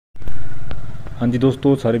हाँ जी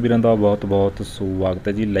दोस्तों, सारे वीरों का बहुत बहुत स्वागत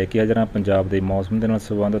है जी। लैके हाज़र हाँ पंजाब के मौसम के नाल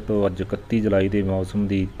संबंधित अज 31 जुलाई के मौसम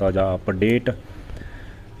की ताज़ा अपडेट।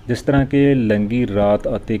 जिस तरह कि लंघी रात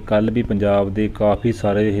और कल भी पंजाब के काफ़ी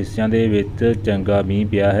सारे हिस्सों के चंगा मींह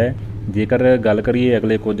पिया है। जेकर गल करिए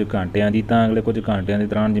अगले कुछ घंटिया की, तो अगले कुछ घंटिया के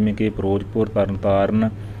दौरान जिमें कि फिरोजपुर, तरनतारन,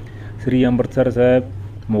 श्री अंमृतसर साहब,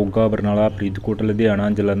 मोगा, बरनाला, फरीदकोट, लुधियाना,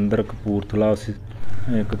 जलंधर,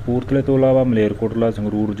 कपूरथले तो इलावा मलेरकोटला,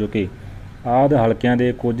 संगरूर जो कि आदि हल्किਆਂ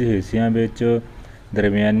ਦੇ ਕੁਝ ਹਿੱਸਿਆਂ ਵਿੱਚ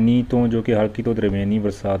ਦਰਮਿਆਨੀ ਤੋਂ ਜੋ ਕਿ ਹਲਕੀ ਤੋਂ ਦਰਮਿਆਨੀ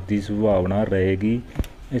ਬਰਸਾਤ ਦੀ ਸੰਭਾਵਨਾ ਰਹੇਗੀ।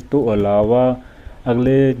 ਇਸ ਤੋਂ ਇਲਾਵਾ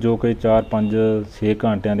ਅਗਲੇ ਜੋ ਕਿ 4-5-6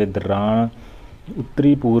 ਘੰਟਿਆਂ ਦੇ ਦੌਰਾਨ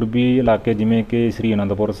ਉੱਤਰੀ ਪੂਰਬੀ ਇਲਾਕੇ ਜਿਵੇਂ ਕਿ ਸ੍ਰੀ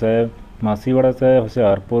ਅਨੰਦਪੁਰ ਸਾਹਿਬ, ਮਾਸੀਵਾੜਾ ਸਾਹਿਬ,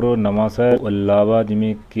 ਹੁਸ਼ਿਆਰਪੁਰ, ਨਵਾਂ ਸਾਹਿਬ ਤੋਂ ਇਲਾਵਾ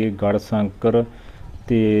ਜਿਵੇਂ ਕਿ ਗੜ੍ਹਸ਼ੰਕਰ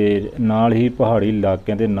ਅਤੇ ਨਾਲ ਹੀ ਪਹਾੜੀ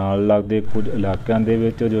ਇਲਾਕਿਆਂ ਦੇ ਨਾਲ ਲੱਗਦੇ ਕੁਝ ਇਲਾਕਿਆਂ ਦੇ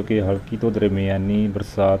ਵਿੱਚ ਜੋ ਕਿ ਹਲਕੀ ਤੋਂ ਦਰਮਿਆਨੀ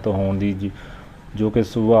ਬਰਸਾਤ ਹੋਣ ਦੀ ਜੋ ਕਿ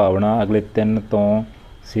ਸੰਭਾਵਨਾ ਅਗਲੇ 3 ਤੋਂ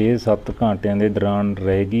 6-7 ਘੰਟਿਆਂ ਦੇ ਦੌਰਾਨ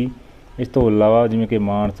ਰਹੇਗੀ। ਇਸ ਤੋਂ ਇਲਾਵਾ ਜਿਵੇਂ ਕਿ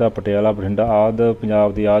ਮਾਨਸਾ, ਪਟਿਆਲਾ, ਬਠਿੰਡਾ ਆਦਿ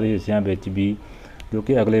ਪੰਜਾਬ ਦੇ ਆਦਿ ਹਿੱਸਿਆਂ ਵਿੱਚ ਵੀ ਜੋ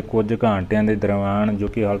ਕਿ ਅਗਲੇ ਕੁਝ ਘੰਟਿਆਂ ਦੇ ਦੌਰਾਨ ਜੋ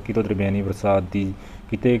ਕਿ ਹਲਕੀ ਤੋਂ ਦਰਮਿਆਨੀ ਬਰਸਾਤ ਦੀ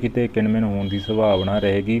ਕਿਤੇ ਕਿਤੇ ਕਿਣਮਿਣ ਹੋਣ ਦੀ ਸੰਭਾਵਨਾ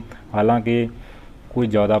ਰਹੇਗੀ। ਹਾਲਾਂਕਿ ਕੋਈ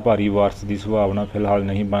ਜ਼ਿਆਦਾ ਭਾਰੀ ਬਾਰਿਸ਼ ਦੀ ਸੰਭਾਵਨਾ ਫਿਲਹਾਲ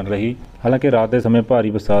ਨਹੀਂ ਬਣ ਰਹੀ। ਹਾਲਾਂਕਿ ਰਾਤ ਦੇ ਸਮੇਂ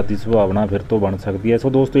ਭਾਰੀ ਬਰਸਾਤ ਦੀ ਸੰਭਾਵਨਾ ਫਿਰ ਤੋਂ ਬਣ ਸਕਦੀ ਹੈ। ਸੋ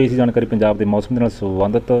ਦੋਸਤੋ, ਇਹ ਸੀ ਜਾਣਕਾਰੀ ਪੰਜਾਬ ਦੇ ਮੌਸਮ ਦੇ ਨਾਲ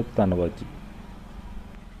ਸੰਬੰਧਿਤ। ਧੰਨਵਾਦ ਜੀ।